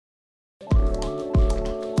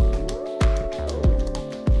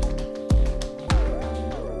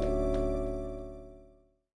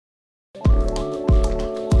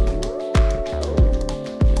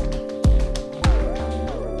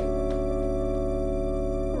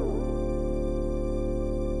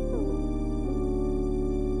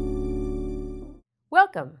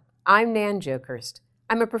Welcome. I'm Nan Jokerst.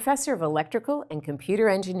 I'm a professor of electrical and computer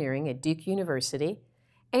engineering at Duke University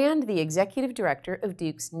and the executive director of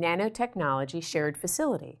Duke's Nanotechnology shared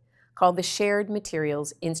facility called the Shared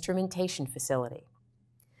Materials Instrumentation Facility.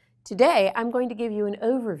 Today, I'm going to give you an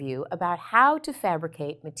overview about how to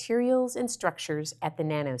fabricate materials and structures at the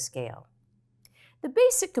nanoscale. The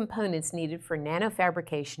basic components needed for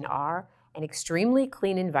nanofabrication are an extremely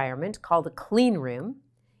clean environment called a clean room,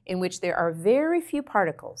 in which there are very few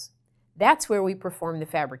particles. That's where we perform the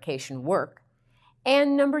fabrication work.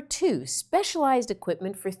 And number 2, specialized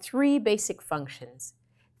equipment for 3 basic functions: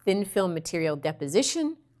 thin film material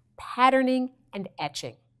deposition, patterning, and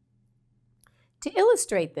etching. To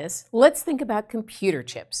illustrate this, let's think about computer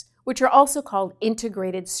chips, which are also called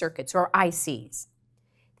integrated circuits, or ICs.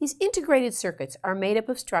 These integrated circuits are made up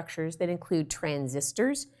of structures that include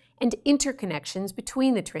transistors and interconnections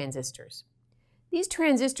between the transistors. These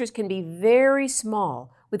transistors can be very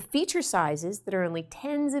small, with feature sizes that are only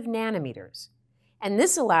tens of nanometers. And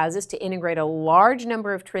this allows us to integrate a large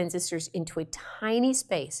number of transistors into a tiny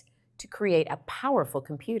space to create a powerful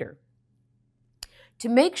computer. To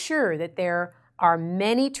make sure that there are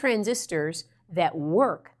many transistors that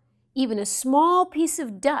work, even a small piece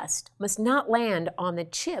of dust must not land on the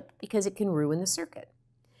chip because it can ruin the circuit.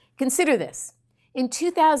 Consider this. In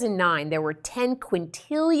 2009, there were 10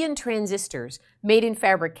 quintillion transistors made in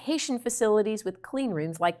fabrication facilities with clean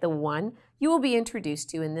rooms like the one you will be introduced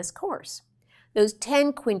to in this course. Those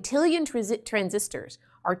 10 quintillion transistors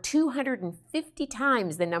are 250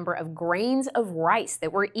 times the number of grains of rice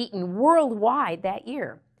that were eaten worldwide that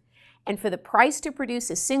year. And for the price to produce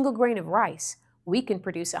a single grain of rice, we can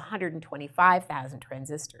produce 125,000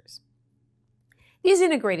 transistors. These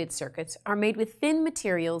integrated circuits are made with thin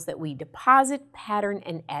materials that we deposit, pattern,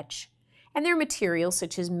 and etch, and they're materials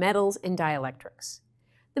such as metals and dielectrics.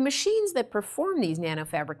 The machines that perform these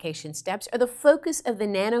nanofabrication steps are the focus of the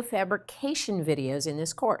nanofabrication videos in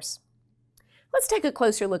this course. Let's take a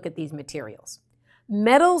closer look at these materials.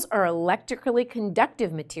 Metals are electrically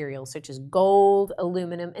conductive materials such as gold,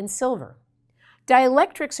 aluminum, and silver.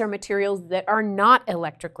 Dielectrics are materials that are not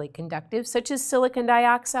electrically conductive, such as silicon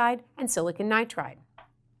dioxide and silicon nitride.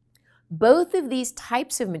 Both of these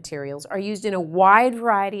types of materials are used in a wide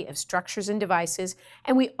variety of structures and devices,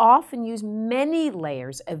 and we often use many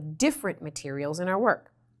layers of different materials in our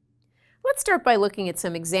work. Let's start by looking at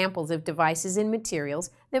some examples of devices and materials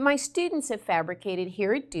that my students have fabricated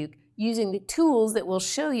here at Duke using the tools that we'll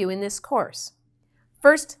show you in this course.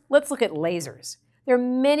 First, let's look at lasers. There are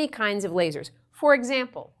many kinds of lasers. For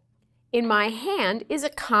example, in my hand is a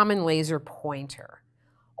common laser pointer.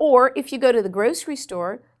 Or if you go to the grocery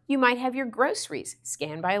store, you might have your groceries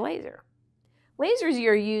scanned by a laser. Lasers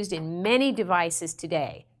are used in many devices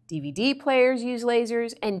today. DVD players use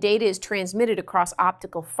lasers, and data is transmitted across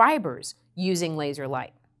optical fibers using laser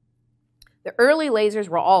light. The early lasers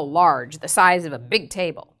were all large, the size of a big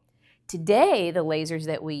table. Today, the lasers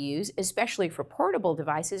that we use, especially for portable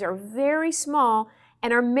devices, are very small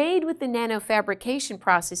and are made with the nanofabrication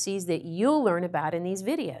processes that you'll learn about in these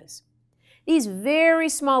videos. These very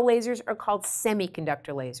small lasers are called semiconductor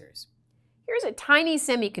lasers. Here's a tiny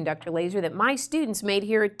semiconductor laser that my students made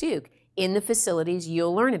here at Duke in the facilities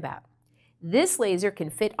you'll learn about. This laser can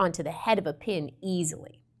fit onto the head of a pin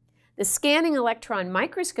easily. The scanning electron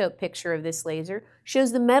microscope picture of this laser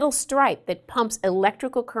shows the metal stripe that pumps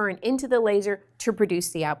electrical current into the laser to produce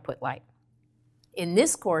the output light. In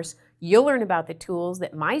this course, you'll learn about the tools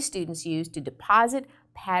that my students use to deposit,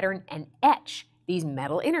 pattern, and etch these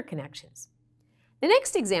metal interconnections. The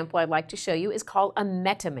next example I'd like to show you is called a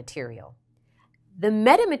metamaterial. The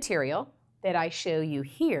metamaterial that I show you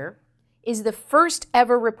here is the first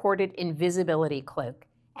ever reported invisibility cloak,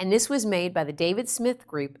 and this was made by the David Smith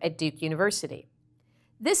group at Duke University.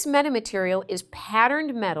 This metamaterial is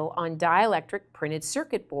patterned metal on dielectric printed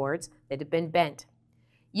circuit boards that have been bent.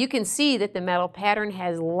 You can see that the metal pattern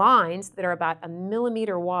has lines that are about 1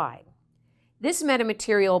 millimeter wide. This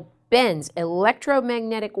metamaterial bends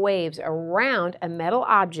electromagnetic waves around a metal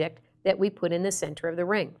object that we put in the center of the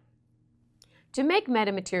ring. To make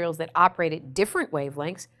metamaterials that operate at different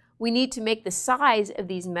wavelengths, we need to make the size of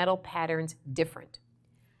these metal patterns different.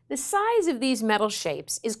 The size of these metal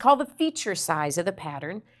shapes is called the feature size of the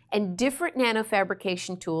pattern, and different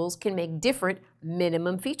nanofabrication tools can make different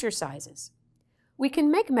minimum feature sizes. We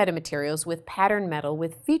can make metamaterials with patterned metal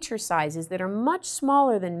with feature sizes that are much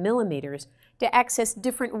smaller than millimeters to access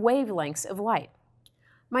different wavelengths of light.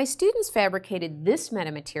 My students fabricated this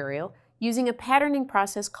metamaterial using a patterning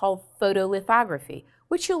process called photolithography,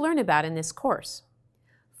 which you'll learn about in this course.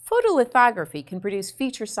 Photolithography can produce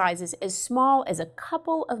feature sizes as small as a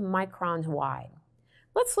couple of microns wide.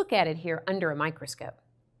 Let's look at it here under a microscope.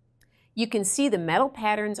 You can see the metal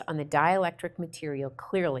patterns on the dielectric material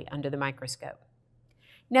clearly under the microscope.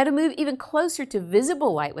 Now, to move even closer to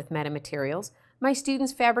visible light with metamaterials, my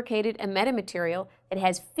students fabricated a metamaterial that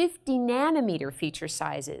has 50 nanometer feature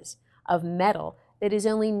sizes of metal that is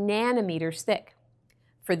only nanometers thick.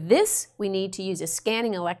 For this, we need to use a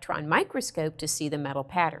scanning electron microscope to see the metal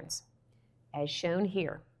patterns, as shown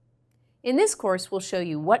here. In this course, we'll show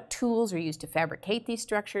you what tools are used to fabricate these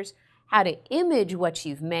structures, how to image what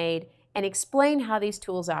you've made, and explain how these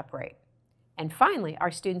tools operate. And finally,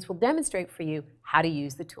 our students will demonstrate for you how to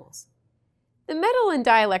use the tools. The metal and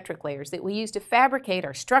dielectric layers that we use to fabricate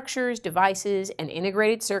our structures, devices, and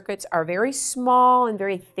integrated circuits are very small and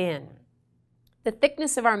very thin. The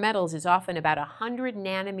thickness of our metals is often about 100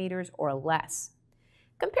 nanometers or less.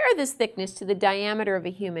 Compare this thickness to the diameter of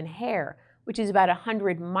a human hair, which is about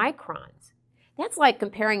 100 microns. That's like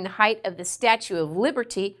comparing the height of the Statue of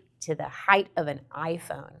Liberty to the height of an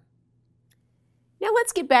iPhone. Now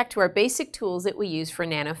let's get back to our basic tools that we use for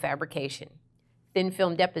nanofabrication. Thin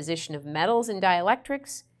film deposition of metals and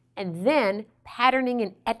dielectrics, and then patterning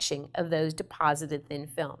and etching of those deposited thin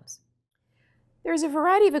films. There's a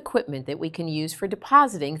variety of equipment that we can use for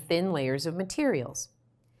depositing thin layers of materials.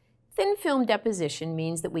 Thin film deposition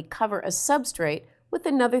means that we cover a substrate with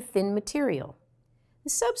another thin material. The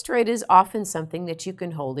substrate is often something that you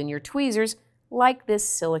can hold in your tweezers, like this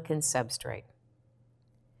silicon substrate.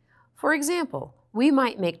 For example, we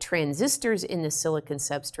might make transistors in the silicon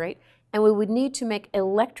substrate, and we would need to make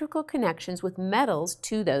electrical connections with metals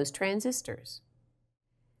to those transistors.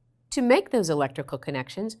 To make those electrical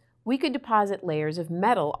connections, we could deposit layers of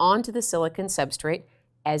metal onto the silicon substrate,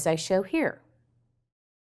 as I show here.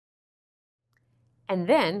 And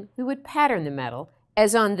then we would pattern the metal,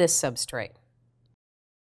 as on this substrate.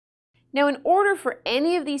 Now, in order for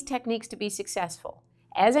any of these techniques to be successful,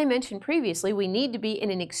 as I mentioned previously, we need to be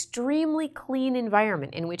in an extremely clean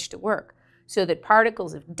environment in which to work, so that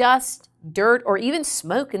particles of dust, dirt, or even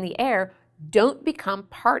smoke in the air don't become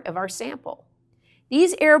part of our sample.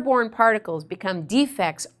 These airborne particles become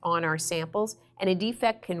defects on our samples, and a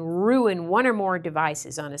defect can ruin one or more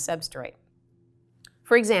devices on a substrate.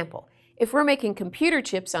 For example, if we're making computer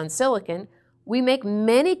chips on silicon, we make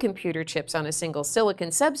many computer chips on a single silicon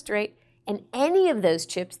substrate, and any of those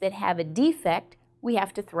chips that have a defect, we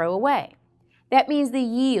have to throw away. That means the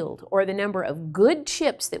yield, or the number of good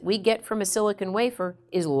chips that we get from a silicon wafer,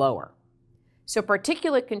 is lower. So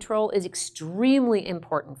particulate control is extremely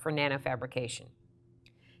important for nanofabrication.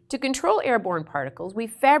 To control airborne particles, we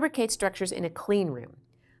fabricate structures in a clean room.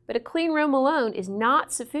 But a clean room alone is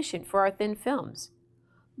not sufficient for our thin films.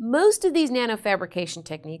 Most of these nanofabrication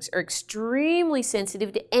techniques are extremely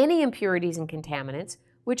sensitive to any impurities and contaminants,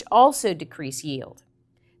 which also decrease yield.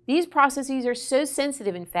 These processes are so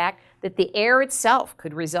sensitive, in fact, that the air itself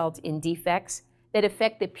could result in defects that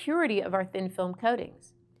affect the purity of our thin film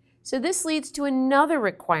coatings. So this leads to another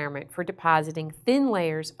requirement for depositing thin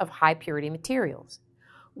layers of high purity materials.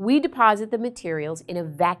 We deposit the materials in a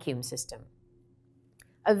vacuum system.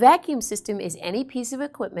 A vacuum system is any piece of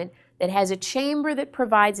equipment that has a chamber that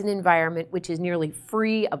provides an environment which is nearly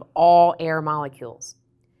free of all air molecules.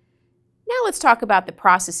 Now let's talk about the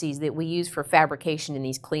processes that we use for fabrication in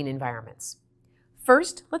these clean environments.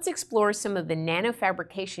 First, let's explore some of the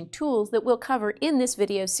nanofabrication tools that we'll cover in this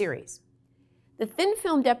video series. The thin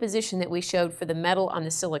film deposition that we showed for the metal on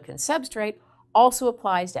the silicon substrate also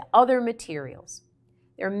applies to other materials.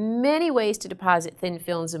 There are many ways to deposit thin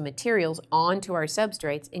films of materials onto our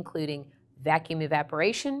substrates, including vacuum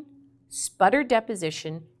evaporation, sputter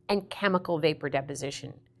deposition, and chemical vapor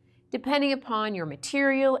deposition. Depending upon your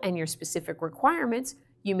material and your specific requirements,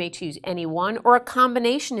 you may choose any one or a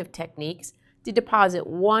combination of techniques to deposit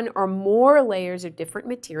one or more layers of different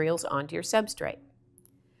materials onto your substrate.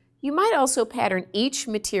 You might also pattern each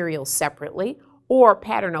material separately or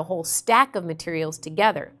pattern a whole stack of materials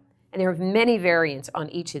together, and there are many variants on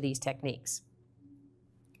each of these techniques.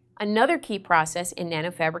 Another key process in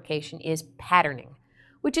nanofabrication is patterning,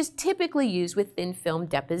 which is typically used with thin film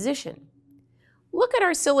deposition. Look at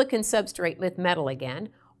our silicon substrate with metal again.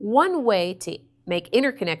 One way to make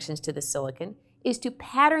interconnections to the silicon is to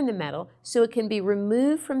pattern the metal so it can be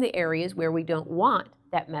removed from the areas where we don't want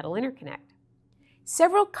that metal interconnect.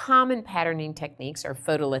 Several common patterning techniques are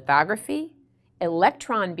photolithography,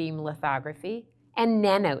 electron beam lithography, and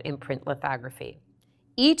nano-imprint lithography.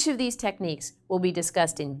 Each of these techniques will be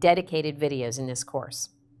discussed in dedicated videos in this course.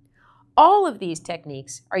 All of these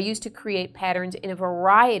techniques are used to create patterns in a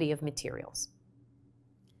variety of materials.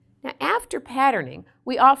 Now, after patterning,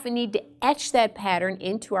 we often need to etch that pattern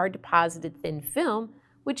into our deposited thin film,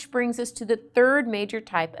 which brings us to the third major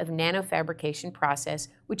type of nanofabrication process,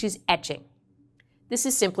 which is etching. This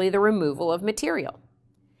is simply the removal of material.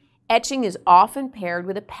 Etching is often paired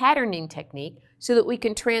with a patterning technique so that we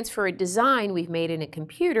can transfer a design we've made in a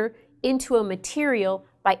computer into a material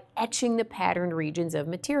by etching the patterned regions of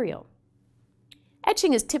material.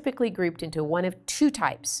 Etching is typically grouped into one of two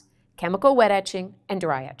types: chemical wet etching and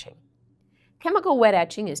dry etching. Chemical wet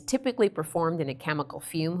etching is typically performed in a chemical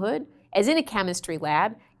fume hood, as in a chemistry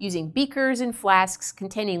lab, using beakers and flasks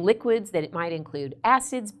containing liquids that might include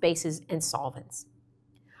acids, bases, and solvents.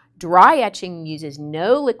 Dry etching uses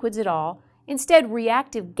no liquids at all. Instead,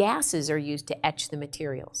 reactive gases are used to etch the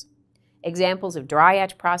materials. Examples of dry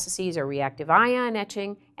etch processes are reactive ion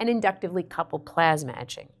etching and inductively coupled plasma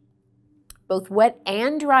etching. Both wet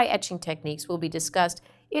and dry etching techniques will be discussed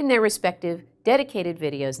in their respective dedicated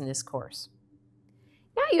videos in this course.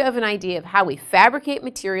 Now you have an idea of how we fabricate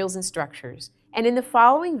materials and structures, and in the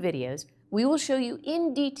following videos, we will show you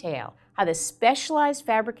in detail how the specialized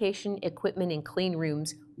fabrication equipment in clean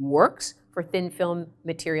rooms works for thin film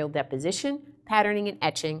material deposition, patterning, and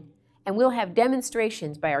etching, and we'll have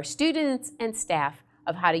demonstrations by our students and staff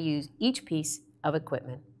of how to use each piece of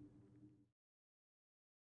equipment.